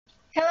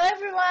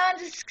everyone,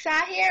 this is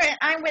Xa here, and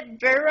I'm with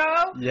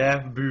Vero. Yeah,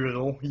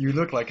 Bureau. You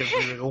look like a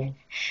Bureau.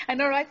 I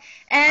know, right?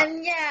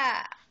 And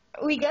yeah,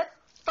 we got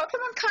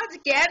Pokemon cards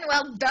again.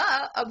 Well,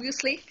 duh,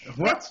 obviously.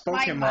 What's With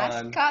Pokemon?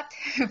 My mascot.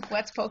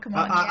 What's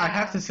Pokemon? I Yeah.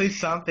 have to say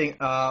something.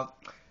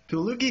 To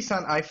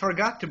Luigi-san, I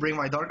forgot to bring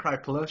my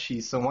Darkrai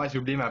plushie, so moi j'ai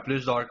oublié ma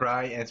pluche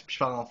Darkrai, et puis je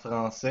parle en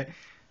français.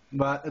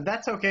 But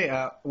that's okay.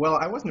 Well,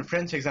 I was in the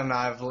French exam, and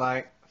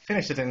I've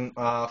finished it in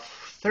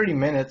 30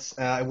 minutes.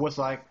 It was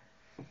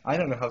I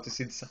don't know how to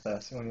say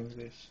dissertation in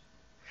English.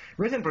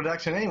 Written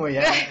production, anyway.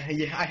 Yeah,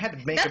 I had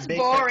to make That's a big.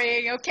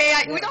 boring, okay?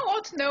 We Yeah. don't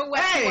want to know what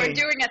Hey! you were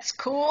doing at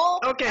school.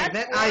 Okay, That's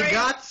then boring. I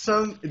got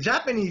some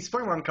Japanese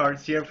Pokemon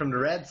cards here from the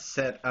red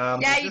set.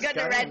 Yeah, you this got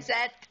the guy- red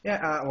set.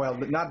 Yeah, well,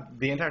 but not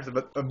the entire set,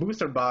 but a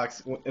booster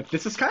box.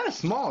 This is kind of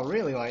small,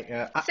 really.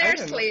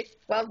 Seriously.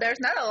 Well, there's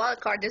not a lot of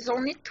cards. There's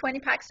only 20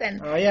 packs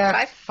and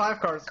Yeah, five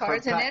cards. per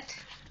cards in pack. it.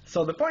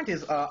 So the point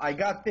is, I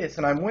got this,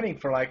 and I'm winning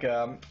for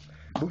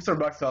booster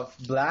box of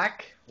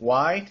Black,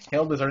 White,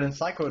 Hail Blizzard, and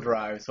Psycho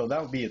Drive. So that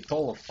would be a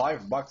total of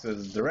 5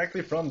 boxes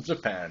directly from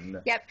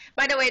Japan. Yep.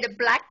 By the way, the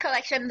black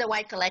collection, the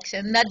white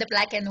collection, not the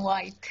black and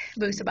white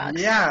booster box.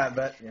 Yeah,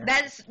 but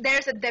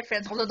There's a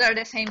difference, although they're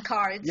the same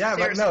cards. yeah,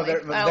 but no,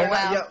 they're well.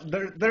 not.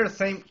 Yeah, they're the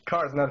same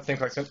cards, not the same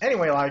collection.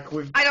 Anyway,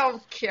 we've. I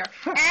don't care.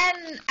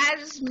 And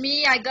as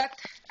me, I got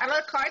a lot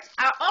of cards.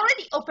 I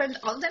already opened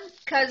all of them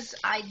because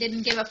I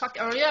didn't give a fuck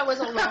earlier. I was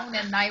alone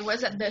and I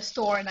was at the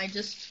store and I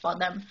just bought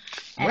them.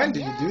 When And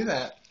did you do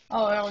that?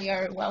 Oh,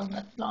 earlier. Well,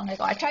 not long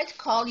ago. I tried to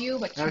call you,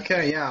 but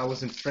Okay, yeah, I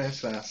was in French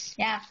class.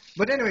 yeah.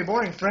 But anyway,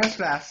 boring French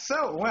class.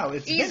 So, well,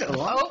 it's He's been a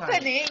long time.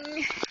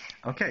 opening.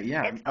 Okay,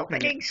 yeah. It's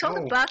opening. Show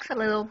the Oh. box a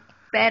little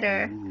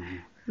better.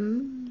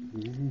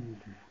 Ooh.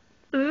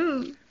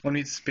 Ooh. Want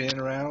me to spin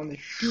around?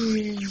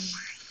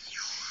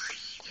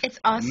 It's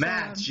awesome.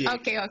 Magic.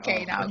 Okay, Oh,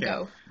 now okay.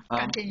 go.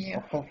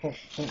 Continue. Oh.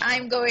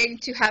 I'm going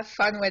to have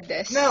fun with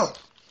this. No,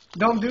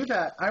 don't do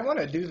that. I want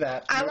to do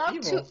that. I You're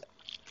want evil.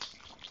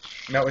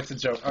 No, it's a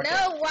joke. Okay.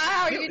 No,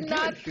 wow, Do you're it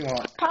not if you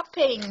want.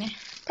 popping.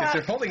 Because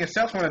you're holding a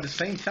cell phone at the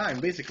same time,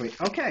 basically.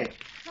 Okay.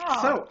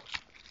 Oh. So,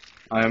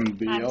 I'm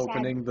I'm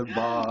opening the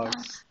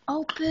box.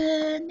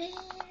 Open it.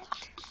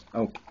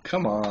 Oh,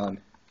 come on.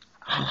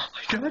 I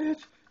got it.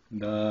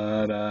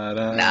 Da, da,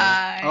 da.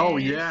 Nice. Oh,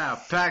 yeah.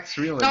 Packs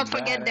really Don't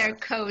forget badass. there are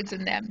codes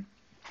in them.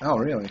 Oh,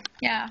 really?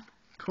 Yeah.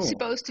 Cool.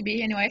 Supposed to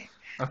be anyway.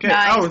 Okay.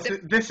 Nice. Oh,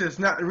 this is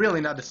not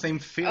the same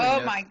feeling. Oh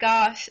as my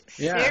gosh.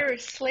 Yeah.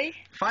 Seriously?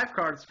 5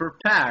 cards per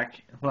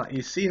pack. Well,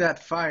 you see that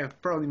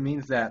 5 probably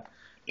means that.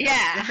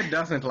 Yeah. If it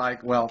doesn't,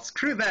 well,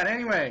 screw that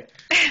anyway.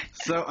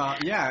 So,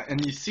 yeah,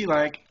 and you see,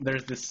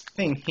 there's this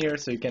thing here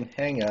so you can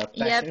hang up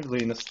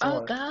fashionably in the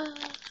store. Oh god.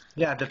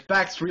 Yeah, the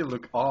packs really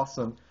look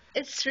awesome.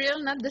 It's real,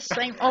 not the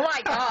same. Oh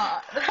my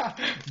god.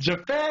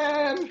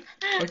 Japan!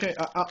 Okay,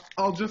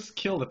 I'll just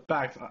kill the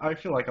packs. I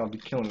feel like I'll be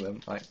killing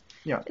them.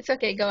 Yeah. It's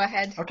okay, go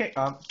ahead. Okay,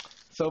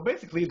 so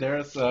basically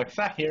there's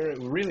Xa here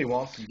who really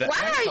wants the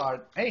Why? end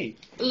card. Hey,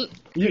 L-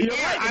 you're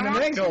Yeah, right, I in an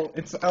want angle.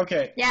 It's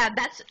okay. Yeah,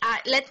 that's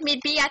let me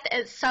be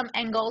at some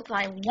angles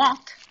I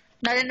want.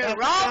 Not in the That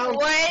wrong sounds-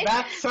 way.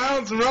 That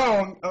sounds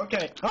wrong.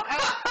 Okay.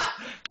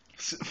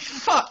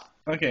 Fuck.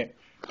 Okay.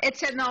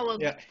 It's an holo.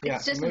 Yeah.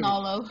 It's just maybe. an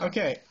holo.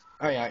 Okay.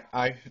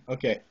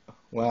 Okay.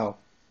 Wow.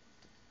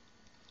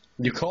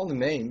 You call the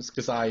names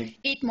because I.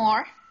 Eat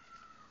more.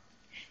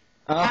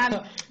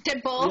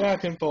 Temple. Yeah,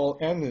 Temple,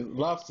 and it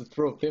loves to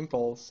throw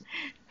pimples.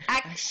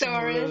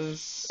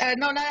 Axorus.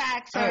 No, not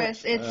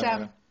Axorus. It's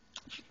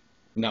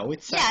No,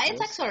 it's. Yeah,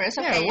 it's Axorus.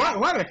 Okay. Yeah.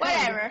 What the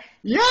hell? Whatever.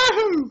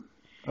 Yahoo!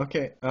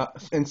 Okay.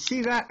 And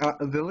see that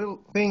the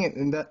little thing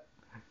in that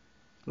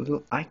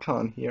little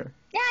icon here.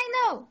 Yeah, I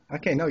know.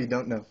 Okay. No, you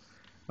don't know.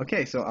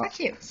 Okay, so Fuck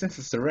you. since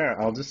it's a rare,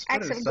 I'll just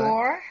put it aside.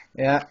 Axelgor.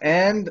 Yeah,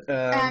 and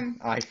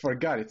I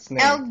forgot its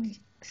name.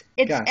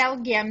 It's Yeah.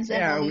 Elgiam's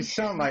Yeah, we evolution.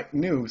 sound like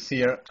noobs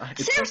here.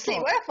 It's so Seriously,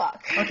 small. what the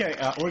fuck?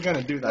 Okay, we're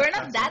gonna do that. We're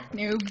not that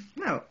noob.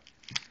 No.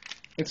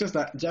 It's just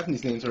that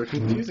Japanese names are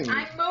confusing me.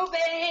 I'm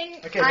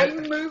moving. Okay,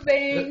 I'm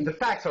moving. The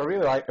packs are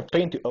really a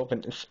pain to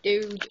open.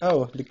 Dude.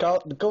 Oh, the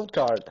gold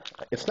card.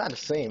 It's not the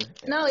same.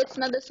 No, it's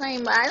not the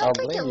same. But I I'll don't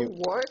think blame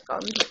it'll work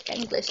on the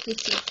English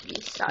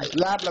DCP site.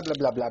 Blah, blah, blah,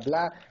 blah, blah,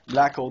 blah.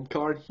 Black gold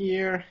card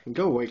here.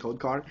 Go away, gold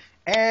card.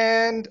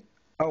 And,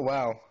 oh,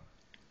 wow.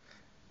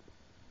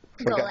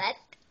 Forgot.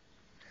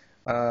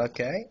 Golette.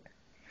 Okay.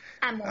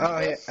 Among Oh,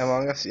 yeah, Us.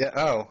 Among Us. Yeah,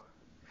 oh.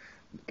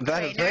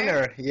 That is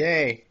Trainer. winner.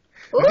 Yay.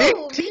 Ooh,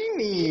 Victini.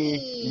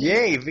 Victini.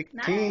 Yay,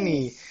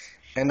 Victini. Nice.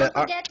 And Don't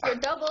forget, your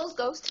doubles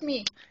goes to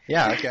me.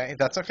 yeah, okay,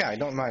 that's okay. I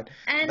don't mind.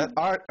 And That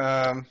art,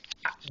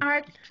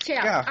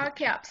 Yeah.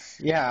 Archeops.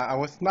 yeah, I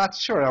was not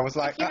sure. I was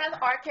like, If you have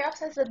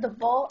Archeops as a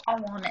double, I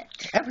want it.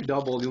 every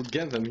double you'll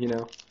get them,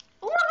 Woohoo!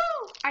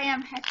 I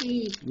am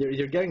happy.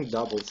 You're getting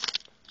doubles.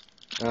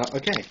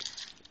 Okay.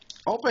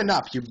 Open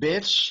up, you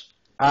bitch.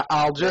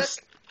 I'll just.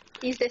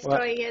 He's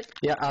destroying it.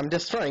 Yeah, I'm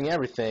destroying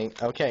everything.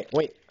 Okay,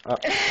 wait.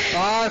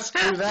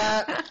 Screw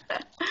that.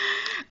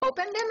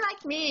 Open them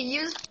like me.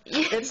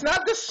 It's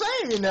not the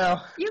same,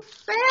 You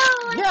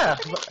fail. Yeah,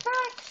 Opening but-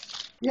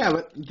 packs. Yeah,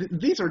 but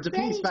these are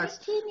Japanese Ready, packs.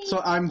 Dratini.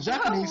 So I'm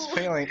Japanese Oh.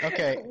 failing.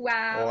 Okay.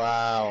 Wow.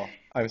 Wow.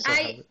 I'm so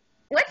happy.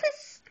 What's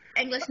his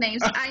English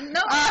names? I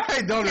know.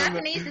 I don't remember.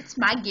 Japanese, it's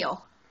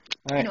Magyo.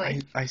 Anyway.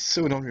 I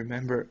so don't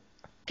remember.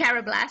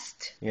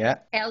 Carablast. Yeah.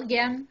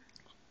 Elgin.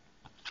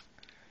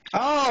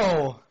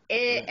 Oh!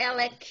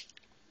 Elec.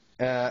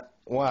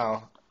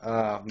 Wow.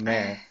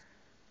 Man.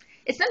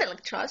 It's not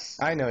Electros.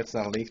 I know it's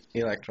not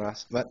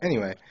Electros, but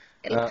anyway.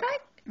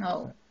 Electric?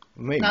 No.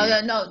 Maybe. No,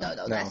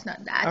 that's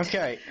not that.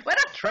 Okay. What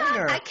a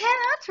Trainer. I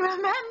cannot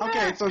remember.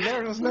 Okay, so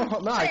there was no,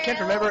 I can't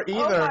Fail. remember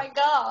either. Oh my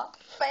god,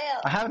 fail.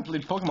 I haven't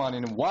played Pokemon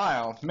in a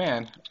while.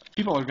 Man,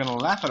 people are gonna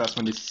laugh at us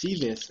when they see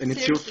this, and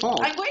it's your Seriously.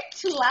 fault. I'm going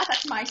to laugh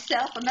at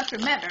myself for not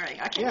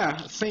remembering. Okay. Yeah,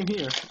 same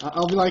here.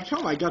 I'll be like,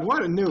 oh my god,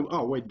 what a noob.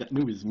 Oh wait, that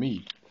noob is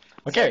me.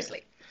 Okay.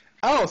 Seriously.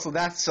 Oh, so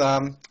that's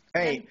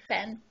hey,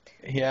 Fent.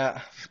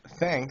 yeah,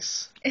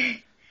 thanks.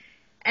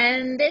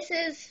 And this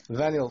is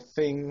Vanilla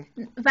thing.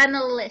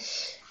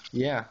 Vanillish.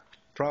 Yeah,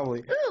 probably.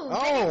 Ooh,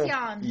 Oh,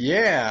 Venetian.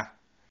 yeah,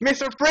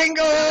 Mr.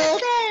 Pringles.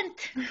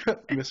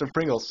 Fent. Mr.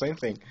 Pringles, same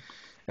thing.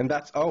 And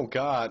that's, oh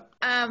god,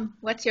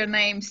 What's your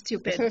name,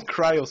 stupid? isn't it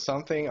Cryo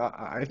something?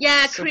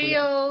 Yeah, simply-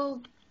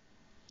 Creo.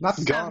 Not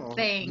Gonal.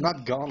 something.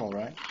 Not Gonal,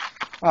 right?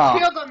 Ah,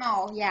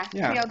 Creogonal, yeah.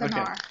 Yeah,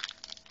 Creogonar.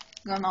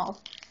 Gonal.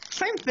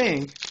 same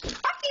thing.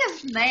 Fuck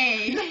his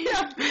name.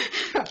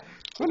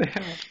 What the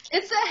hell?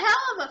 It's a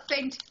hell of a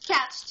thing to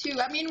catch, too.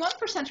 I mean,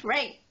 1%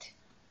 rate.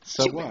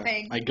 So Stupid what?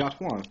 thing. I got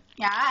one.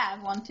 Yeah, I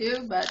have one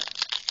too, but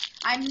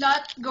I'm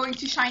not going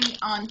to shiny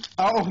on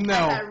Oh no.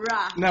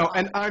 Ara. No,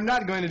 and I'm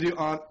not going to do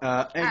on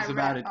eggs Ara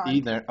about it on.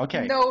 either.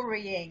 Okay. No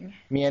ring.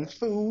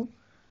 Mienfoo.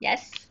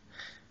 Yes.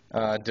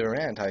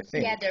 Durant, I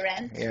think. Yeah,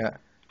 Durant. Yeah.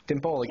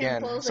 Timple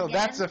again. Timples So again.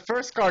 that's the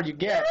first card you Ooh,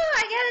 get.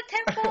 I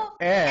got a temple.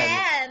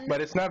 And,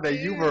 but it's not the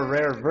Uber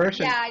rare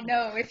version. Yeah, I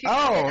know. If you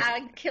Oh, get it,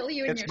 I'll kill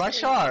you in It's your by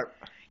sleep. Sharp.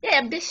 Yeah,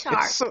 Bisharp.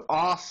 It's so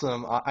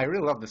awesome. I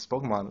really love this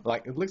Pokemon.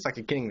 Like, it looks like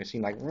a killing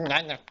machine. Like,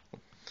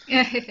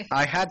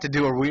 I had to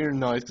do a weird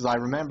noise because I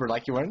remember,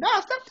 like, you were, no,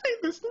 stop playing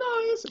this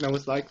noise. And I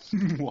was like,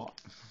 what?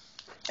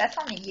 That's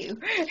only you.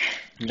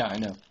 Yeah, I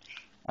know.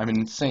 I'm an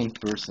insane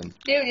person.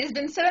 Dude, it's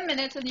been 7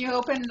 minutes and you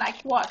opened,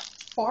 like, what,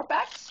 4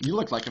 packs? You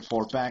look like a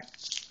 4-pack.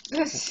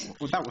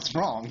 Well, that was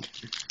wrong.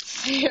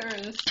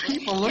 Seriously.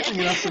 People looking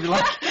at us will be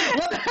like,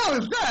 what the hell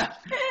is that?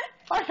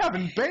 I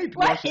haven't baked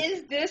What washes.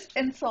 is this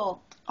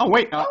insult? Oh,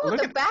 wait. Oh, look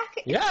the at back.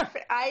 is Yeah.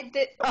 I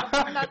did.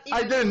 Not even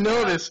I didn't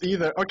notice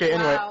either. Okay,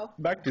 anyway, Wow.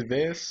 back to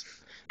this.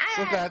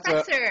 So Ah, that's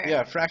Fracture.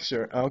 yeah,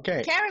 Fracture.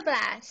 Okay.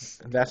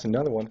 Carablast. That's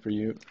another one for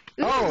you.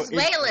 Ooh, Oh,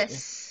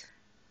 Zweilous.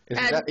 Is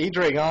that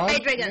Edragon?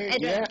 Edragon.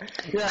 Yeah.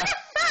 Yeah.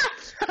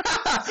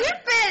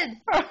 Stupid!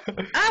 Oh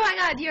my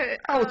god, you're.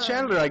 Oh,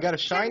 Chandler, I got a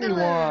shiny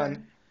Chandler.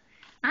 one.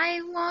 I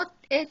want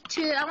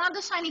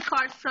the shiny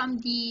card from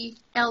the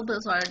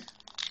Elbazard.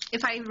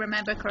 If I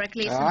remember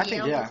correctly, it's I from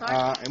the think,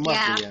 Elbazard. it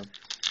must be, yeah.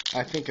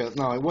 I think,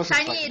 no, it wasn't.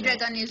 Shiny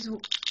Dragon is.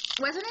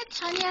 Wasn't it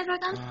Shiny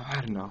Dragon? I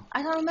don't know.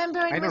 I don't remember.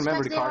 I don't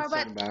remember the they are, cards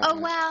but about oh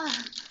it. well.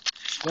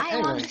 But I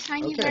anyway, want the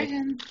shiny okay.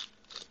 version.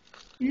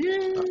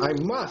 I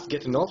must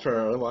get an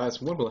Ultra,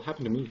 otherwise what will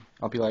happen to me?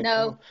 I'll be like,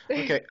 No.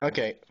 oh.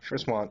 Okay,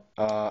 first one.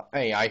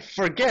 Hey, I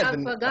forget. I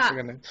forgot.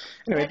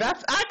 Anyway,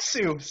 that's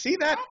Axu. See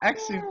that?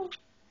 Axu.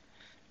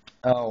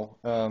 Oh,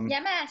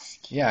 Yamask.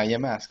 yeah,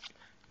 Yamask.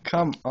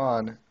 Come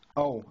on.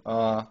 Oh,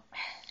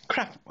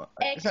 crap.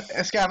 Is that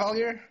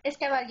Escavalier?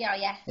 Escavalier,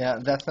 yeah. Yeah,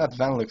 that's not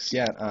Vanillux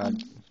yet.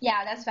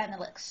 Yeah, that's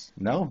Vanillux.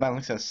 No,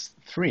 Vanillux has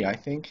 3, I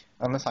think,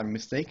 unless I'm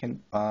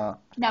mistaken.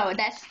 No,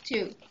 that's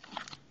 2.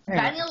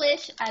 Yeah.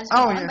 Vanillish has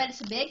Oh, 1, yeah. but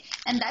it's big,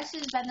 and this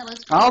is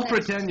Vanillux. I'll That's-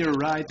 pretend you're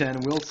right,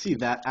 and we'll see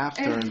that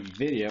after the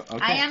video. Okay.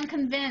 I am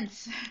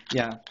convinced.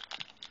 Yeah.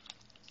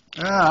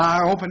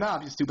 Open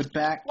up, you stupid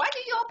pack. Why do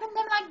you open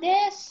them like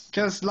this?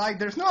 Because, like,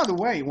 there's no other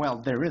way. Well,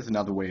 there is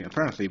another way,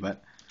 apparently,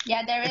 but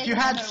Yeah, there is. if you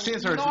had another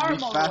scissors, it'd be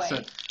normal faster.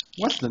 way.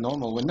 What's the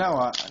normal one?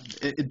 No,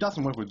 it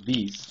doesn't work with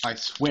these. I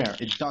swear,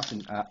 it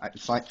doesn't.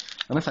 It's like,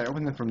 unless I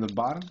open them from the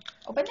bottom.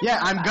 Open them Yeah,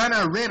 from I'm the back.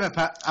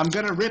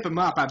 gonna rip them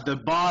up at the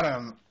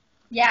bottom.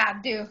 Yeah,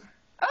 do.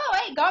 Oh,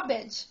 hey,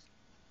 garbage.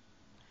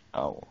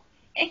 Oh.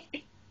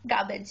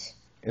 Garbage.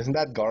 Isn't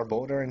that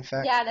Garbodor, in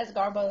fact? Yeah, that's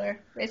Garbodor.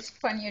 It's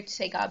funnier to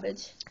say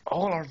garbage.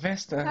 Oh,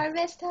 Larvesta.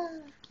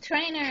 Harvesta.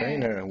 Trainer.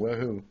 Trainer,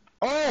 woohoo.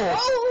 Oh!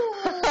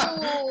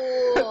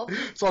 Oh!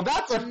 So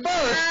that's a first,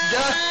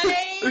 guys.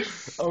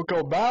 Nice. Oh,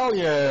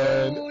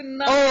 Cobalion. Oh,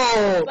 nice.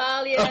 Oh!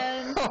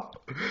 Valiant.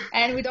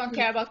 And we don't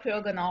care about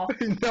Creogonal.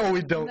 No,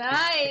 we don't.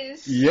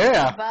 Nice.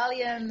 Yeah.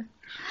 Valiant.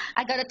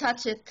 I gotta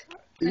touch it.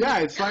 Yeah,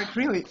 it's like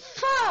really.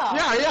 Fuck.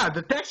 Yeah,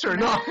 the texture,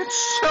 no,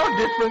 it's so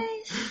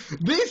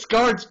different. These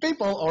cards,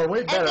 people, are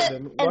way better than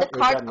And what the we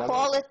got card now.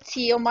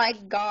 quality, oh my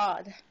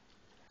god.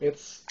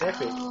 It's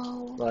epic.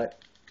 Oh. Like,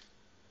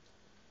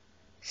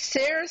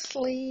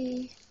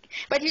 Seriously.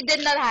 But you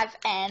did not have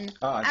N.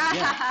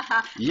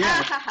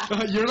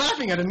 yeah. You're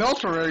laughing at an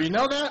ultra rare, you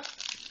know that?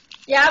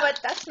 Yeah, but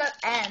that's not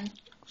N.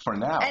 For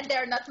now. And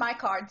they're not my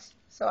cards.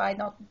 so I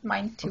don't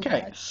mind too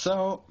Okay, much.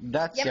 so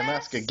that's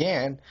Yamask. Yamask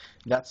again.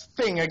 That's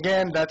Thing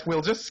again that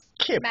we'll just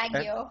skip.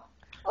 Magio.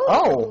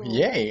 Oh, Ooh,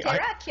 yay.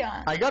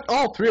 Terrakion. I got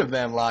all three of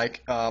them,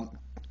 like,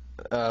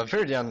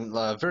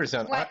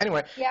 Viridian, What?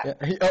 anyway. Yeah.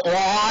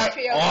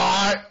 Trio.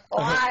 Why?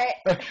 Why?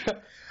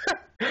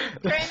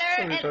 Trainer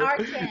So and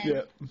retarded. Arcan.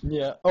 Yeah,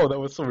 yeah. Oh, that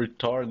was so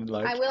retarded,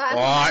 like. I will have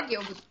why? a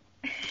Magio.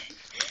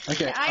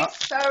 Okay. I'm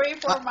sorry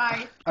for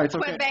my it's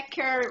okay.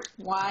 Quebecer.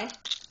 Why?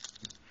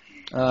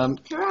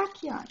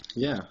 Terrakion.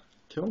 Yeah,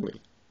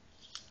 totally.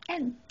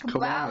 And Cobalion.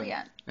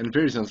 Cobalion. And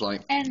Viridian's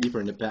like And- deeper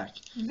in the back.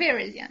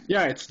 Viridian.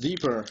 Yeah, it's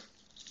deeper.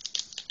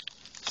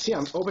 See,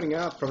 I'm opening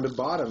up from the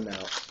bottom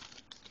now.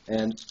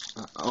 And,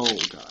 oh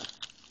god.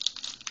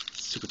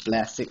 Super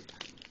plastic.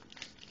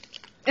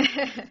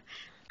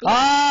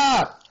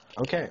 Ah!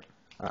 Okay.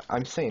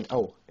 I'm saying,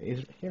 oh,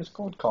 here's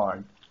code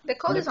card. The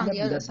code is on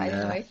the other side,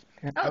 Yeah. right?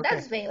 Oh, Okay.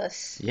 that's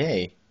Valus.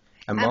 Yay.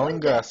 Among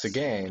Among Us Us.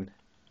 again.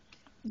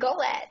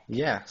 Golett.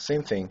 Yeah,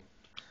 same thing.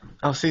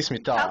 Oh,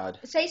 Seismitodd.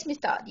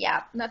 Seismitodd,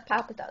 yeah, not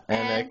Palpitoad.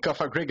 And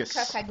Cofagrigus.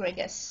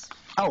 Cofagrigus.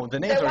 Oh, the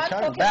names The are one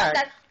coming Pokemon back.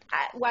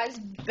 that was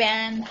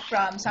banned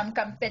from some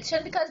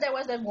competition because there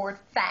was the word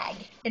fag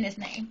in his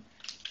name.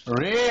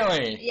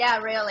 Really? Yeah,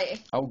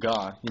 really. Oh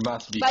god, you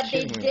must be But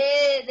they kidding me.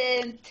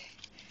 didn't,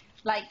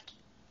 like,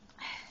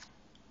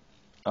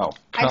 Oh,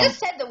 I just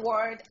said the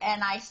word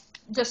and I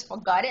just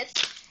forgot it.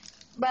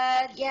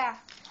 But yeah,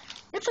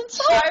 It's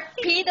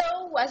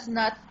Sharpedo was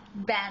not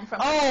banned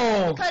from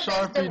Oh, because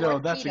there's the Sharpedo,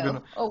 word that's a pedo. good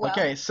one. Oh well.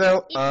 Okay,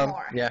 so,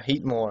 Heatmore. yeah,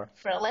 Heatmore.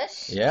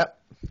 Frillish. Yep.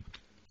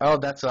 Oh,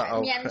 that's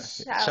Mian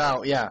Shao.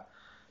 Shao, yeah.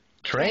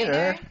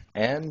 Trainer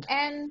and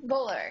And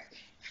Bowler.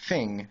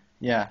 Thing.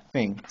 Yeah,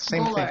 Thing.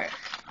 Same Bowler. thing.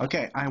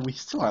 Okay, we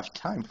still have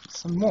time for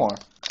some more.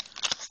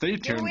 Stay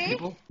Do tuned, we?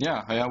 people.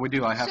 Yeah, we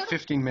do. I have Should-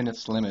 15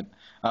 minutes limit.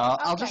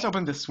 I'll just Okay.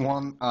 open this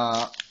one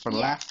for Yeah,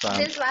 last time.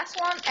 This last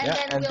one, and Yeah,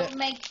 then and we'll then-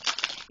 make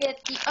it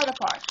the other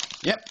part.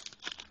 Yep.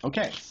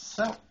 Okay,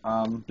 so,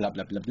 blah, blah,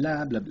 blah,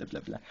 blah, blah, blah, blah,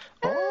 blah.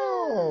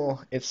 Oh,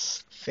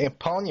 it's a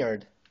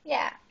Poniard.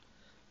 Yeah.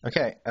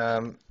 Okay,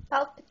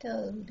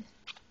 Palpitoad.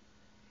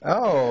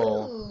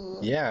 oh, Ooh.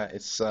 yeah,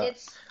 it's,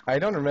 It's I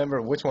don't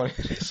remember which one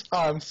it is. Oh,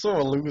 I'm so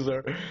a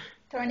loser.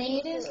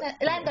 Tornadus.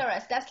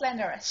 Landorus. That's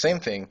Landorus. Same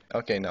thing.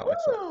 Okay, no,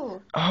 it's not.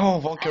 Ooh.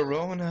 Oh,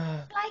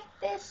 Volcarona. Like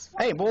this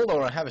one. Hey,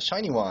 Boulder, I have a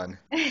shiny one.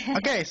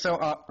 Okay, so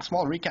a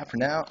small recap for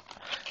now.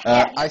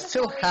 Yeah, I just a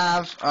still small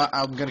have,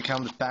 I'm gonna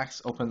count the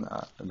packs open.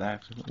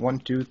 That 1,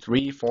 2,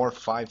 3, 4,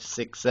 5,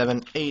 6,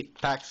 7, 8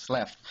 packs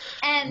left.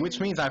 And Which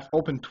means I've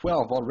opened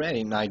 12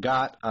 already, and I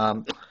got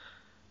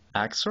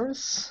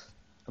Axorus.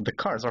 The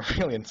cards are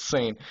really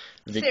insane.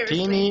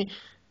 Victini,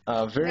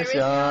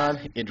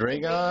 Virizion,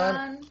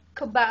 Hydreigon.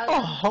 Cobalion,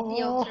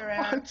 Oh,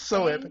 Deoxys, it's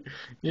so epic.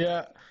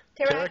 Yeah.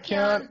 Terrakion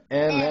Terrakion,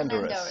 and and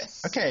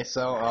Landorus. Okay,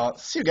 so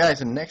see you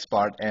guys in the next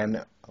part,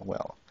 and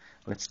well,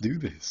 let's do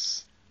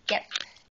this. Yep.